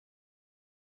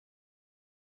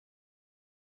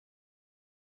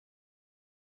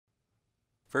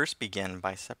First, begin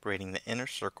by separating the inner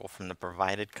circle from the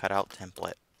provided cutout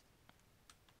template.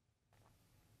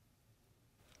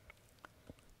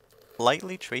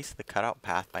 Lightly trace the cutout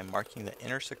path by marking the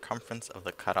inner circumference of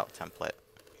the cutout template.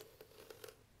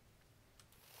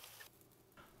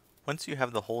 Once you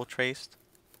have the hole traced,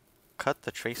 cut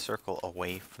the trace circle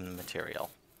away from the material.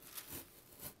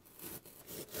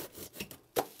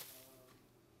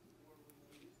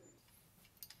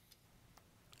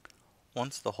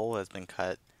 Once the hole has been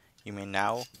cut, you may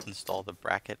now install the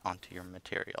bracket onto your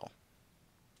material.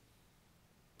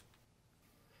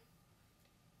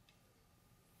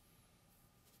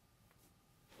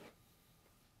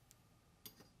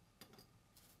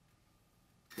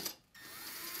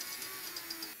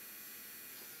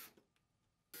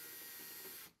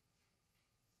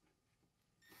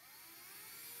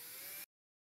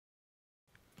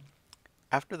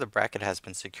 After the bracket has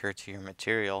been secured to your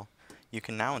material, you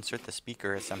can now insert the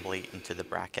speaker assembly into the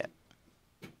bracket.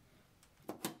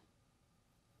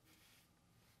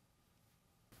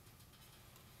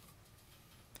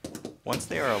 Once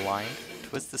they are aligned,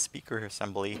 twist the speaker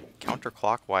assembly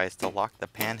counterclockwise to lock the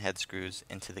pan head screws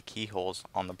into the keyholes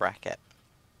on the bracket.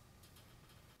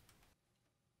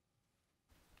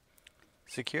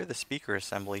 Secure the speaker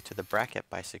assembly to the bracket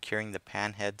by securing the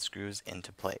pan head screws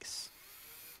into place.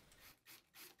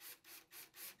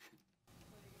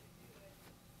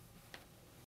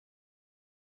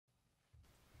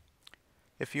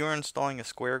 If you are installing a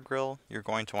square grill, you're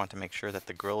going to want to make sure that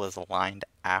the grill is aligned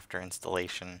after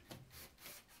installation.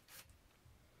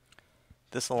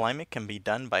 This alignment can be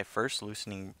done by first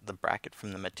loosening the bracket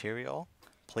from the material,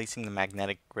 placing the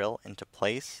magnetic grill into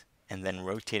place, and then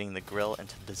rotating the grill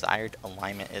until the desired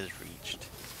alignment is reached.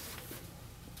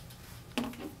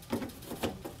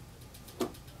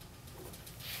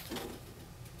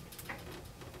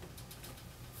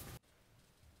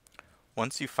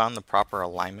 Once you've found the proper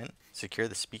alignment, secure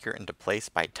the speaker into place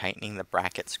by tightening the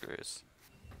bracket screws.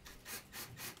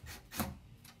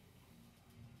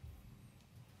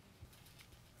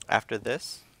 After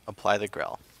this, apply the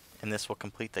grill, and this will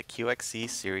complete the QXC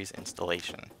series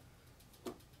installation.